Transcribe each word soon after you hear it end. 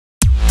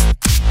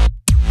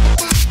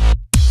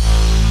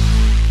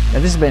Now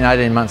this has been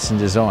 18 months in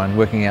design,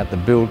 working out the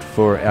build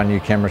for our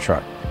new camera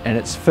truck. And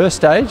its first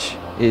stage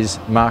is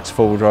Mark's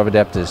four-wheel drive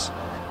adapters.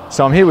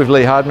 So I'm here with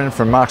Lee Hardman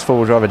from Mark's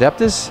four-wheel drive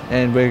adapters,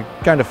 and we're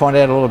going to find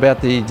out all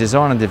about the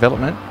design and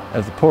development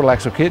of the portal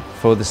axle kit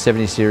for the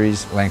 70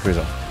 Series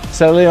Landcruiser.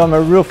 So Lee, I'm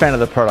a real fan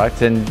of the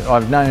product, and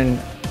I've known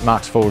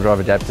Mark's four-wheel drive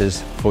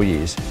adapters for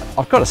years.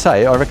 I've got to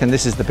say, I reckon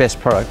this is the best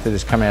product that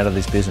has come out of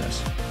this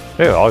business.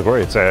 Yeah, I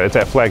agree. It's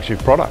our flagship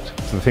product.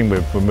 It's the thing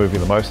we're moving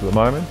the most at the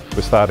moment.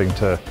 We're starting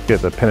to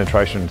get the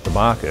penetration into the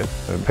market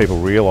and people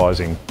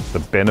realising the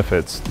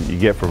benefits that you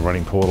get from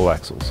running portal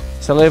axles.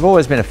 So Lee, I've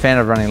always been a fan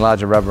of running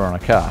larger rubber on a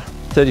car.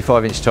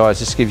 35-inch tyres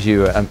just gives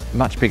you a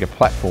much bigger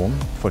platform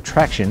for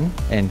traction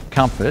and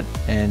comfort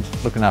and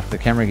looking after the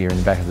camera gear in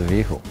the back of the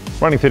vehicle.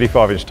 Running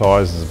 35-inch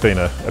tyres has been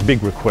a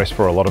big request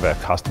for a lot of our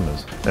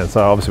customers, and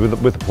so obviously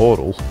with the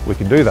portals we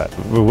can do that.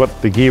 We've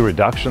got the gear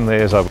reduction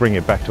there, so bring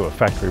it back to a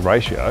factory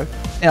ratio.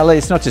 Now Lee,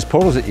 it's not just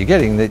portals that you're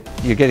getting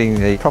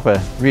the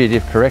proper rear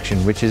diff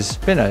correction, which has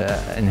been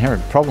an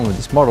inherent problem with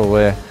this model,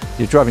 where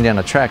you're driving down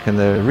a track and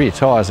the rear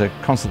tyres are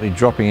constantly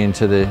dropping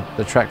into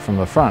the track from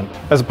the front.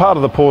 As a part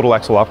of the portal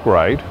axle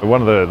upgrade,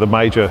 one of the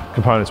major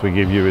components we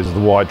give you is the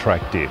wide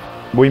track diff.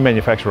 We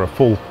manufacture a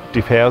full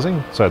diff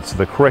housing, so it's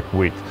the correct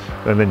width,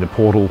 and then the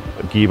portal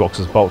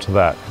gearboxes bolt to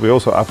that. We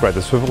also upgrade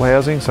the swivel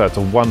housing, so it's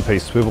a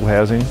one-piece swivel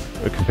housing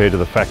compared to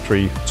the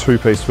factory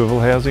two-piece swivel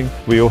housing.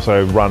 We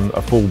also run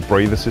a full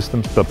breather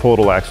system. The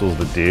portal axles,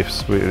 the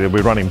diffs,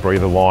 we're running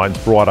breather lines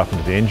right up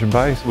into the engine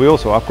base. We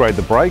also upgrade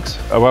the brakes.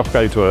 We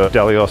upgrade to a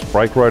Dalios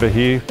brake rotor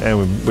here,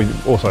 and we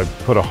also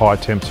put a high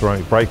temp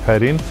ceramic brake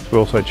pad in. We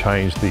also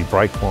changed the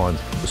brake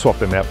lines. We swapped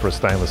them out for a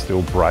stainless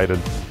steel braided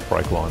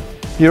brake line.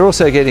 You're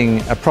also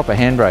getting a proper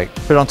handbrake,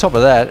 but on top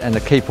of that, and the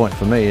key point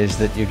for me, is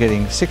that you're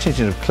getting 6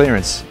 inches of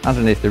clearance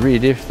underneath the rear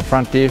diff, the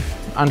front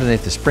diff,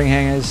 underneath the spring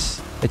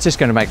hangers. It's just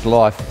going to make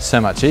life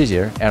so much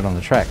easier out on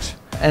the tracks.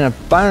 And a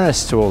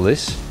bonus to all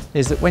this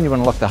is that when you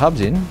want to lock the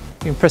hubs in,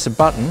 you can press a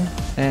button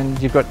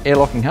and you've got air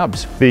locking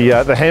hubs. The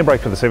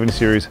handbrake for the 70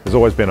 Series has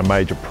always been a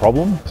major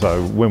problem.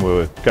 So when we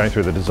were going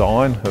through the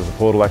design of the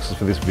portal axles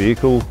for this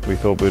vehicle, we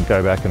thought we'd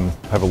go back and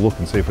have a look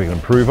and see if we can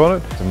improve on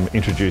it, and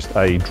introduced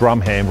a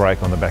drum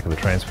handbrake on the back of the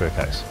transfer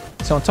case.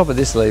 So on top of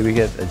this, Lee, we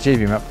get a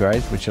GVM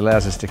upgrade, which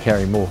allows us to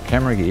carry more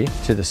camera gear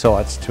to the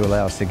sites to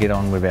allow us to get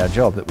on with our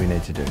job that we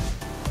need to do.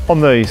 On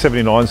the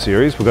 79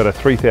 Series, we've got a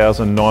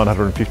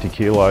 3,950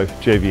 kilo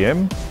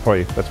GVM.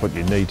 Probably that's what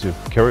you need to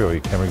carry all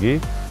your camera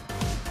gear.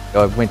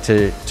 I went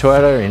to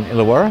Toyota in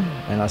Illawarra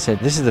and I said,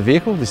 this is the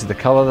vehicle, this is the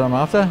colour that I'm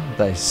after.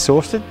 They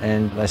sourced it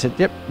and they said,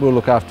 yep, we'll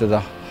look after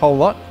the whole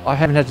lot. I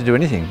haven't had to do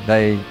anything.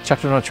 They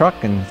chucked it on a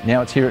truck and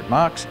now it's here at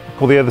Mark's.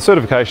 Well, the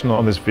certification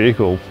on this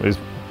vehicle is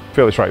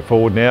fairly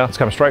straightforward now. It's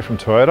coming straight from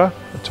Toyota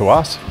to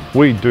us.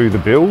 We do the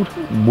build.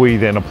 We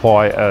then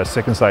apply a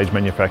second stage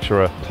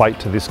manufacturer plate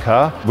to this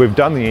car. We've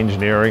done the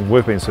engineering,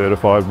 we've been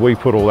certified. We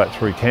put all that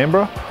through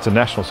Canberra. It's a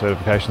national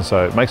certification,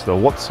 so it makes it a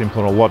lot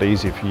simpler and a lot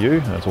easier for you,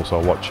 and it's also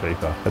a lot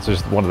cheaper. That's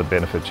just one of the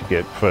benefits you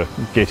get for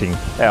getting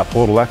our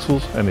portal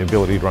axles and the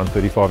ability to run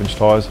 35-inch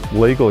tyres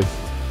legally.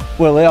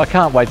 Well, Lee, I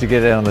can't wait to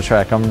get out on the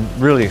track. I'm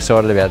really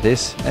excited about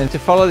this. And to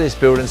follow this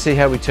build and see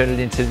how we turn it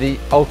into the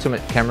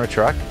ultimate camera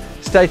truck,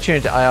 stay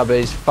tuned to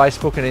ARB's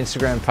Facebook and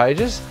Instagram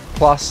pages,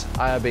 plus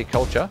ARB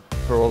Culture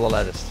for all the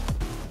latest.